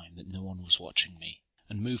the time that no one was watching me,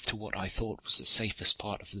 and move to what I thought was the safest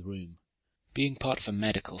part of the room. Being part of a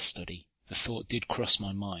medical study, the thought did cross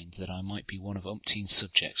my mind that I might be one of umpteen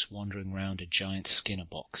subjects wandering round a giant Skinner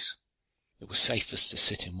box. It was safest to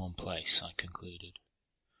sit in one place, I concluded.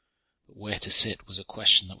 But where to sit was a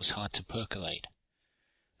question that was hard to percolate.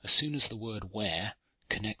 As soon as the word "where"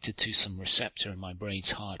 connected to some receptor in my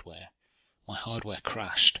brain's hardware, my hardware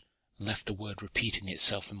crashed and left the word repeating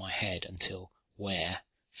itself in my head until "where"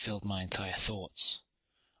 filled my entire thoughts.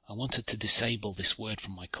 I wanted to disable this word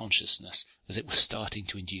from my consciousness, as it was starting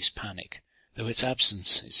to induce panic, though its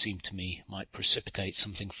absence, it seemed to me, might precipitate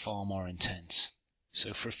something far more intense.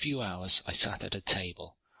 So for a few hours I sat at a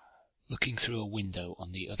table, looking through a window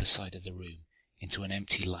on the other side of the room into an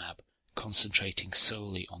empty lab, concentrating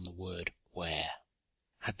solely on the word "where."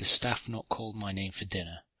 Had the staff not called my name for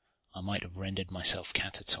dinner, I might have rendered myself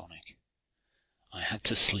catatonic. I had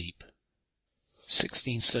to sleep.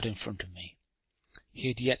 16 stood in front of me. He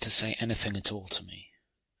had yet to say anything at all to me.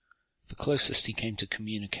 The closest he came to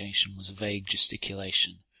communication was vague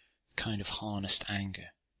gesticulation, a kind of harnessed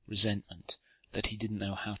anger, resentment, that he didn't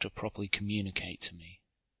know how to properly communicate to me.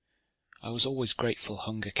 I was always grateful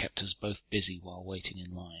hunger kept us both busy while waiting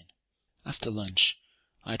in line. After lunch,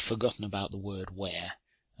 I had forgotten about the word "where,"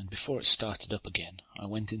 and before it started up again, I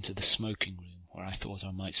went into the smoking room where I thought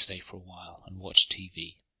I might stay for a while and watch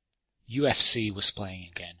TV. UFC was playing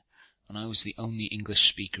again, and I was the only English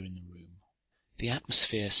speaker in the room. The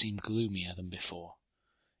atmosphere seemed gloomier than before.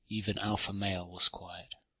 Even alpha male was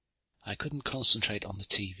quiet. I couldn't concentrate on the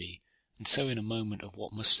TV, and so in a moment of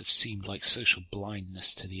what must have seemed like social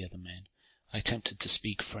blindness to the other men, I attempted to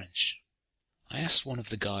speak French. I asked one of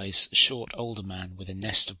the guys, a short older man with a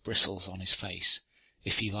nest of bristles on his face,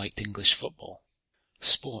 if he liked English football.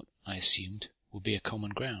 Sport, I assumed, would be a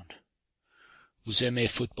common ground. Vous aimez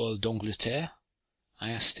football d'Angleterre?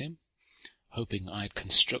 I asked him, hoping I had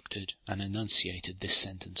constructed and enunciated this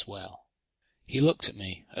sentence well. He looked at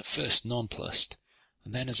me, at first nonplussed,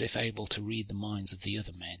 and then as if able to read the minds of the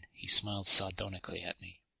other men, he smiled sardonically at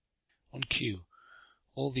me. On cue,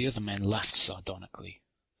 all the other men laughed sardonically.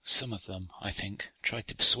 Some of them, I think, tried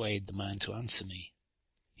to persuade the man to answer me.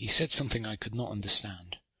 He said something I could not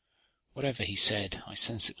understand. Whatever he said, I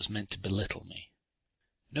sensed it was meant to belittle me.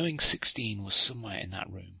 Knowing 16 was somewhere in that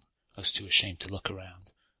room, I was too ashamed to look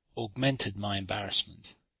around, augmented my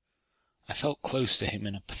embarrassment. I felt close to him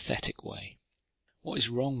in a pathetic way. What is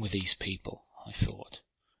wrong with these people? I thought,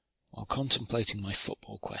 while contemplating my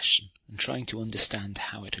football question and trying to understand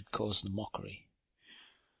how it had caused the mockery.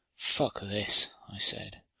 Fuck this, I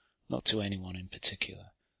said, not to anyone in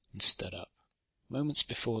particular, and stood up. Moments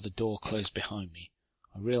before the door closed behind me,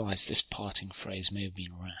 I realized this parting phrase may have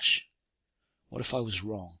been rash. What if I was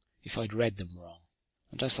wrong, if I'd read them wrong?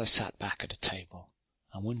 And as I sat back at a table,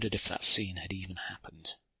 I wondered if that scene had even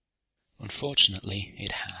happened. Unfortunately,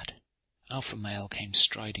 it had. Alpha male came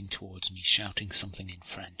striding towards me, shouting something in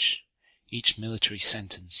French, each military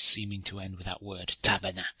sentence seeming to end with that word,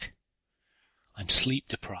 tabernacle. I'm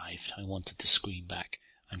sleep-deprived, I wanted to scream back.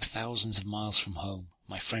 I'm thousands of miles from home.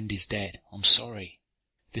 My friend is dead. I'm sorry.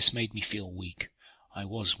 This made me feel weak. I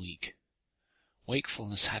was weak.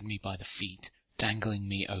 Wakefulness had me by the feet, dangling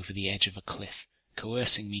me over the edge of a cliff,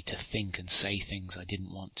 coercing me to think and say things I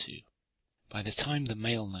didn't want to. By the time the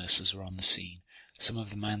male nurses were on the scene, some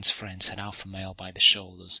of the man's friends had Alpha male by the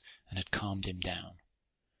shoulders and had calmed him down.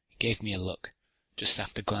 He gave me a look, just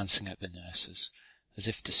after glancing at the nurses, as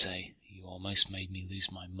if to say, "You almost made me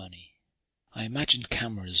lose my money." I imagined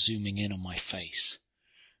cameras zooming in on my face,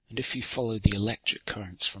 and if you followed the electric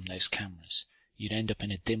currents from those cameras, you'd end up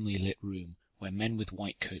in a dimly lit room where men with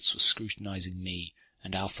white coats were scrutinizing me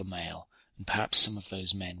and Alpha male, and perhaps some of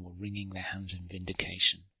those men were wringing their hands in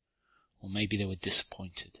vindication, or maybe they were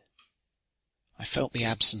disappointed. I felt the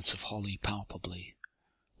absence of Holly palpably,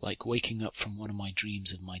 like waking up from one of my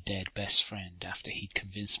dreams of my dead best friend after he'd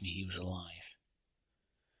convinced me he was alive.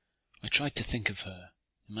 I tried to think of her,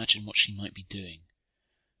 imagine what she might be doing,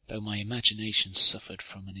 though my imagination suffered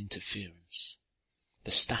from an interference.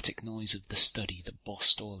 The static noise of the study that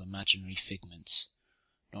bossed all imaginary figments,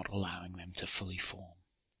 not allowing them to fully form.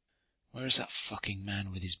 Where is that fucking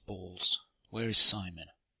man with his balls? Where is Simon?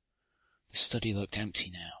 The study looked empty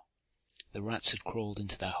now. The rats had crawled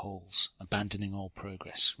into their holes, abandoning all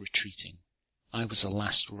progress, retreating. I was the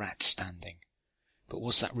last rat standing. But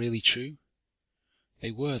was that really true?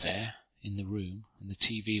 They were there, in the room, and the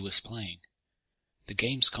TV was playing. The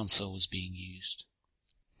games console was being used.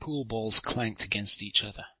 Pool balls clanked against each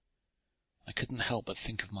other. I couldn't help but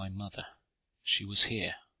think of my mother. She was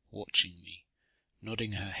here, watching me,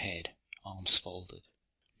 nodding her head, arms folded,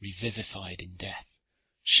 revivified in death,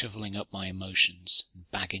 shoveling up my emotions and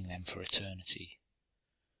bagging them for eternity.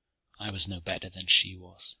 I was no better than she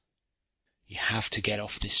was. You have to get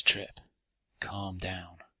off this trip. Calm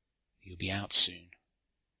down. You'll be out soon.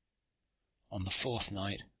 On the fourth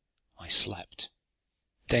night, I slept.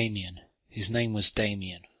 Damien, his name was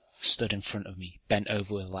Damien, stood in front of me, bent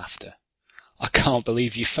over with laughter. "I can't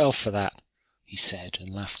believe you fell for that," he said,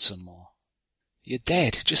 and laughed some more. "You're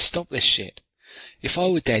dead. Just stop this shit. If I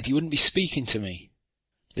were dead, you wouldn't be speaking to me.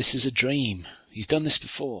 This is a dream. You've done this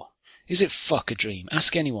before. Is it fuck a dream?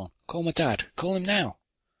 Ask anyone. Call my dad. Call him now.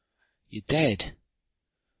 You're dead.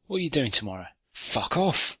 What are you doing tomorrow? Fuck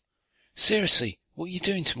off. Seriously, what are you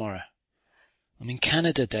doing tomorrow? I'm in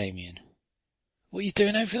Canada, Damien. What are you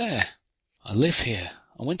doing over there? I live here.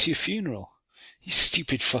 I went to your funeral. You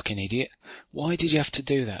stupid fucking idiot. Why did you have to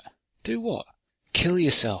do that? Do what? Kill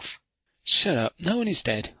yourself. Shut up. No one is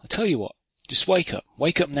dead. I tell you what. Just wake up.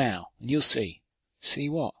 Wake up now, and you'll see. See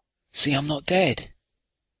what? See I'm not dead.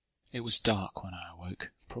 It was dark when I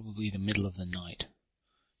awoke, probably the middle of the night.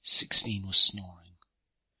 16 was snoring.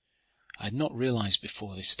 I had not realized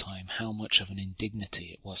before this time how much of an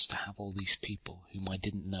indignity it was to have all these people whom I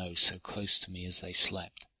didn't know so close to me as they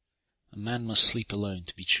slept. A man must sleep alone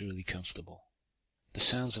to be truly comfortable. The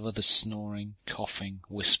sounds of others snoring, coughing,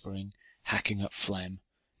 whispering, hacking up phlegm,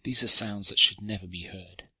 these are sounds that should never be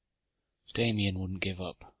heard. Damien wouldn't give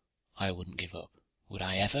up. I wouldn't give up. Would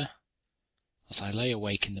I ever? As I lay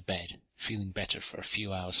awake in the bed, feeling better for a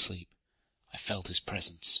few hours' sleep, I felt his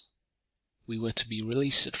presence. We were to be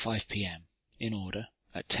released at 5 p.m, in order,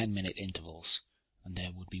 at 10-minute intervals, and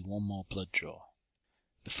there would be one more blood draw.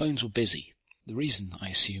 The phones were busy. The reason, I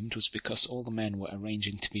assumed, was because all the men were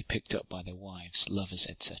arranging to be picked up by their wives, lovers,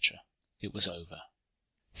 etc. It was over.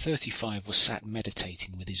 35 was sat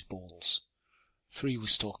meditating with his balls. 3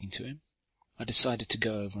 was talking to him. I decided to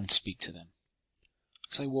go over and speak to them.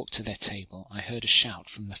 As I walked to their table, I heard a shout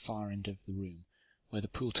from the far end of the room, where the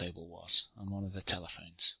pool table was, and one of the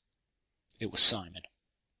telephones. It was Simon.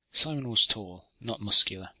 Simon was tall, not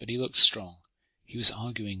muscular, but he looked strong. He was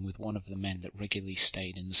arguing with one of the men that regularly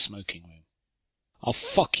stayed in the smoking room. "I'll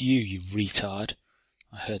fuck you, you retard,"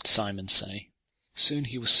 I heard Simon say. Soon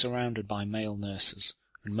he was surrounded by male nurses,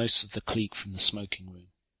 and most of the clique from the smoking room.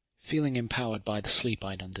 Feeling empowered by the sleep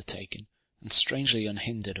I'd undertaken, and strangely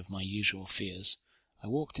unhindered of my usual fears, I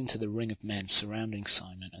walked into the ring of men surrounding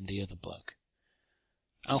Simon and the other bloke.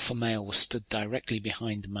 Alpha male was stood directly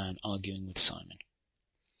behind the man arguing with Simon.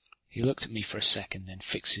 He looked at me for a second, then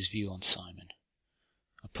fixed his view on Simon.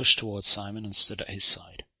 I pushed towards Simon and stood at his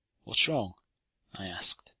side. "What's wrong?" I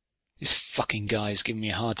asked. "This fucking guy is giving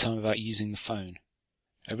me a hard time about using the phone."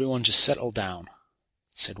 "Everyone just settle down,"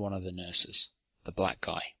 said one of the nurses, the black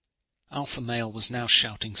guy. Alpha male was now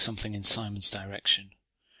shouting something in Simon's direction.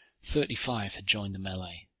 35 had joined the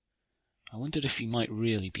melee. I wondered if he might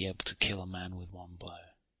really be able to kill a man with one blow.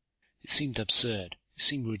 It seemed absurd. It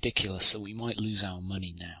seemed ridiculous that we might lose our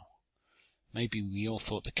money now. Maybe we all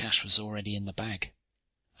thought the cash was already in the bag.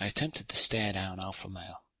 I attempted to stare down Alpha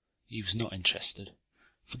male. He was not interested.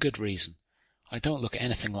 For good reason. I don't look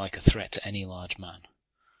anything like a threat to any large man.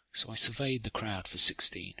 So I surveyed the crowd for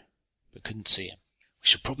 16, but couldn't see him. "We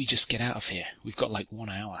should probably just get out of here. We've got like 1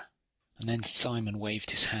 hour. And then Simon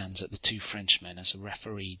waved his hands at the 2 Frenchmen as a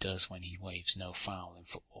referee does when he waves no foul in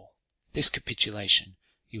football. This capitulation,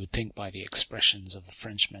 you would think by the expressions of the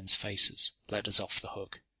Frenchmen's faces, let us off the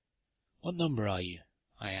hook. "What number are you?"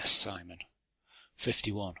 I asked Simon.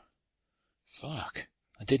 51. Fuck.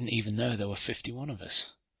 I didn't even know there were 51 of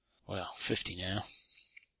us. Well, 50 now.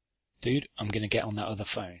 "Dude, I'm gonna get on that other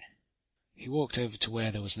phone." He walked over to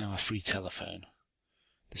where there was now a free telephone.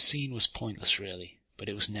 The scene was pointless really, but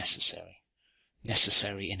it was necessary.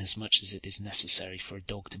 Necessary inasmuch as it is necessary for a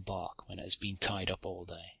dog to bark when it has been tied up all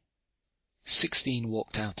day. 16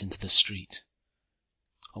 walked out into the street.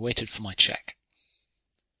 I waited for my check.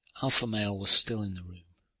 Alpha male was still in the room.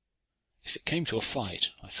 If it came to a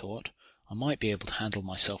fight, I thought, I might be able to handle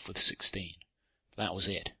myself with 16. But that was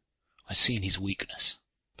it. I'd seen his weakness.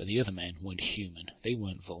 But the other men weren't human. They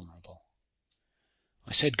weren't vulnerable.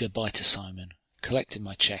 I said goodbye to Simon, collected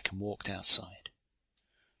my check and walked outside.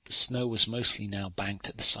 The snow was mostly now banked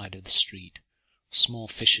at the side of the street, small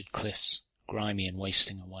fissured cliffs, grimy and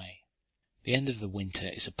wasting away. The end of the winter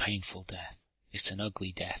is a painful death. It's an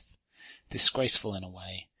ugly death, disgraceful in a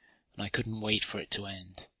way, and I couldn't wait for it to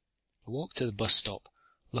end. I walked to the bus stop,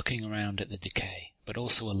 looking around at the decay, but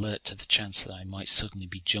also alert to the chance that I might suddenly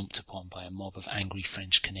be jumped upon by a mob of angry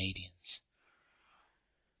French Canadians.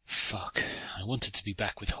 Fuck, I wanted to be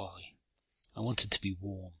back with Holly. I wanted to be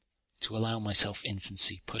warm, to allow myself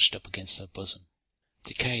infancy pushed up against her bosom.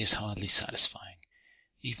 Decay is hardly satisfying,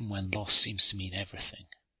 even when loss seems to mean everything.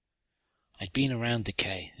 I'd been around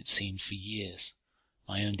decay, it seemed, for years,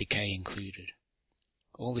 my own decay included.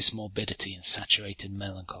 All this morbidity and saturated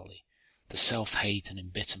melancholy, the self-hate and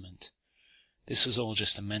embitterment, this was all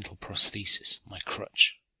just a mental prosthesis, my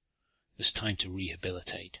crutch. It was time to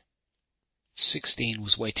rehabilitate. 16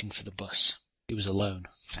 was waiting for the bus. He was alone,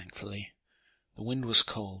 thankfully. The wind was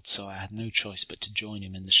cold, so I had no choice but to join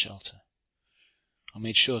him in the shelter. I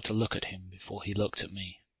made sure to look at him before he looked at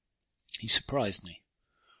me. He surprised me.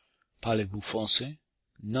 "Parlez-vous français?"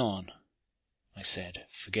 "Non," I said,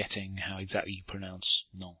 forgetting how exactly you pronounce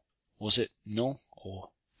non. Was it non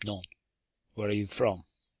or non? "Where are you from?"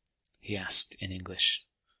 he asked in English.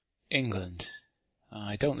 "England.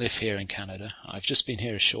 I don't live here in Canada. I've just been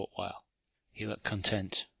here a short while." He looked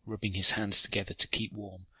content, rubbing his hands together to keep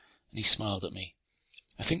warm, and he smiled at me.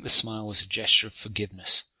 I think the smile was a gesture of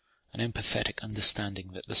forgiveness, an empathetic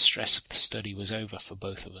understanding that the stress of the study was over for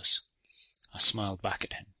both of us. I smiled back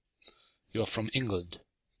at him. "You are from England?"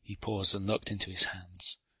 He paused and looked into his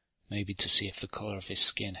hands, maybe to see if the colour of his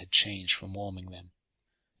skin had changed from warming them.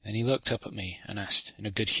 Then he looked up at me and asked, in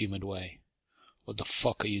a good-humoured way, "What the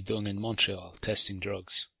fuck are you doing in Montreal, testing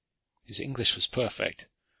drugs?" His English was perfect,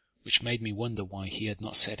 which made me wonder why he had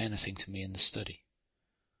not said anything to me in the study.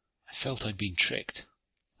 I felt I'd been tricked.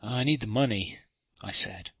 "I need the money," I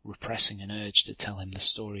said, repressing an urge to tell him the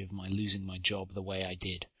story of my losing my job the way I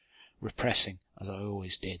did, repressing, as I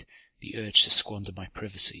always did, the urge to squander my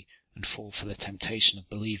privacy and fall for the temptation of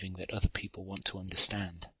believing that other people want to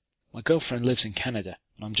understand. "My girlfriend lives in Canada,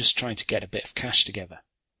 and I'm just trying to get a bit of cash together."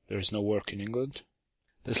 "There is no work in England?"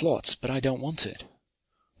 There's lots, but I don't want it.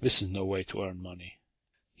 This is no way to earn money.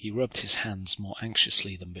 He rubbed his hands more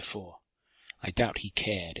anxiously than before. I doubt he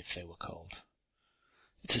cared if they were cold.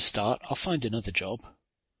 It's a start. I'll find another job.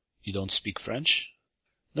 You don't speak French?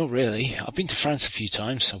 Not really. I've been to France a few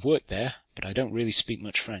times. I've worked there, but I don't really speak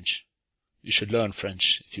much French. You should learn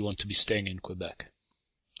French if you want to be staying in Quebec.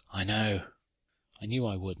 I know. I knew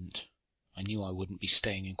I wouldn't. I knew I wouldn't be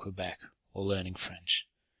staying in Quebec or learning French.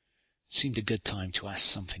 It seemed a good time to ask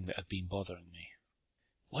something that had been bothering me.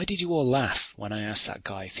 Why did you all laugh when I asked that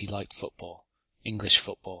guy if he liked football, English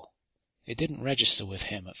football? It didn't register with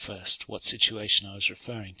him at first what situation I was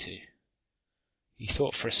referring to. He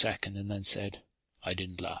thought for a second and then said, I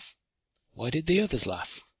didn't laugh. Why did the others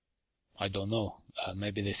laugh? I don't know.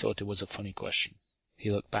 Maybe they thought it was a funny question.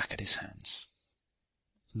 He looked back at his hands.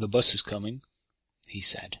 The bus is coming, he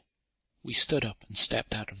said. We stood up and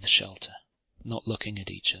stepped out of the shelter, not looking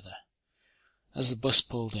at each other. As the bus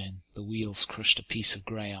pulled in, the wheels crushed a piece of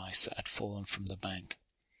grey ice that had fallen from the bank.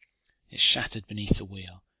 It shattered beneath the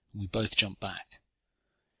wheel, and we both jumped back.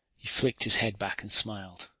 He flicked his head back and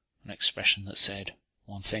smiled, an expression that said,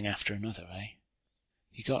 one thing after another, eh?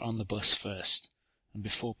 He got on the bus first, and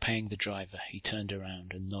before paying the driver, he turned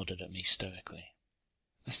around and nodded at me stoically.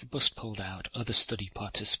 As the bus pulled out, other study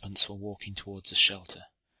participants were walking towards the shelter.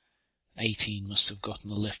 18 must have gotten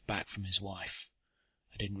the lift back from his wife.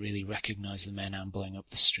 I didn't really recognize the men ambling up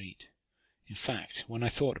the street. In fact, when I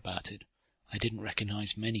thought about it, I didn't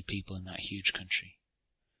recognize many people in that huge country.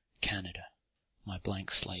 Canada, my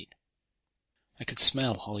blank slate. I could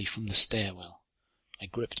smell Holly from the stairwell. I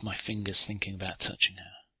gripped my fingers thinking about touching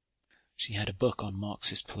her. She had a book on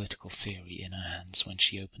Marxist political theory in her hands when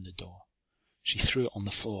she opened the door. She threw it on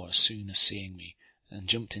the floor as soon as seeing me, and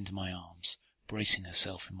jumped into my arms, bracing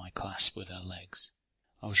herself in my clasp with her legs.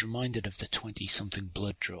 I was reminded of the 20-something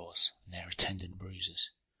blood draws and their attendant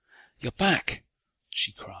bruises. "You're back!"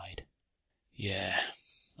 she cried. "Yeah,"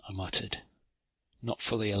 I muttered, not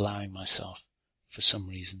fully allowing myself, for some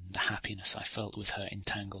reason, the happiness I felt with her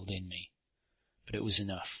entangled in me. But it was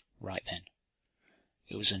enough, right then.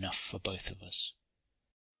 It was enough for both of us.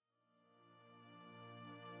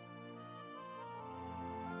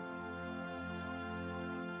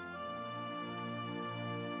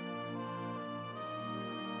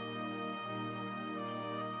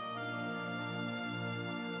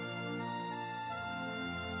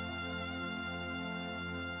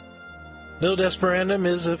 Nil Desperandum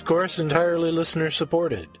is, of course, entirely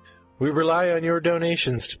listener-supported. We rely on your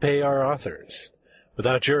donations to pay our authors.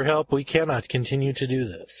 Without your help, we cannot continue to do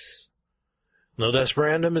this. Nil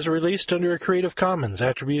Desperandum is released under a Creative Commons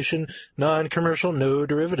Attribution, Non-Commercial, No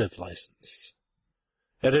Derivative license.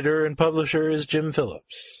 Editor and publisher is Jim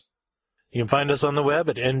Phillips. You can find us on the web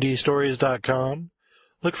at ndstories.com.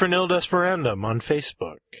 Look for Nil Desperandum on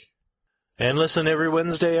Facebook. And listen every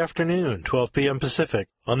Wednesday afternoon, 12 p.m. Pacific,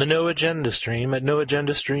 on the No Agenda stream at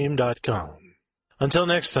noagendastream.com. Until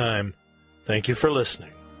next time, thank you for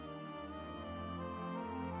listening.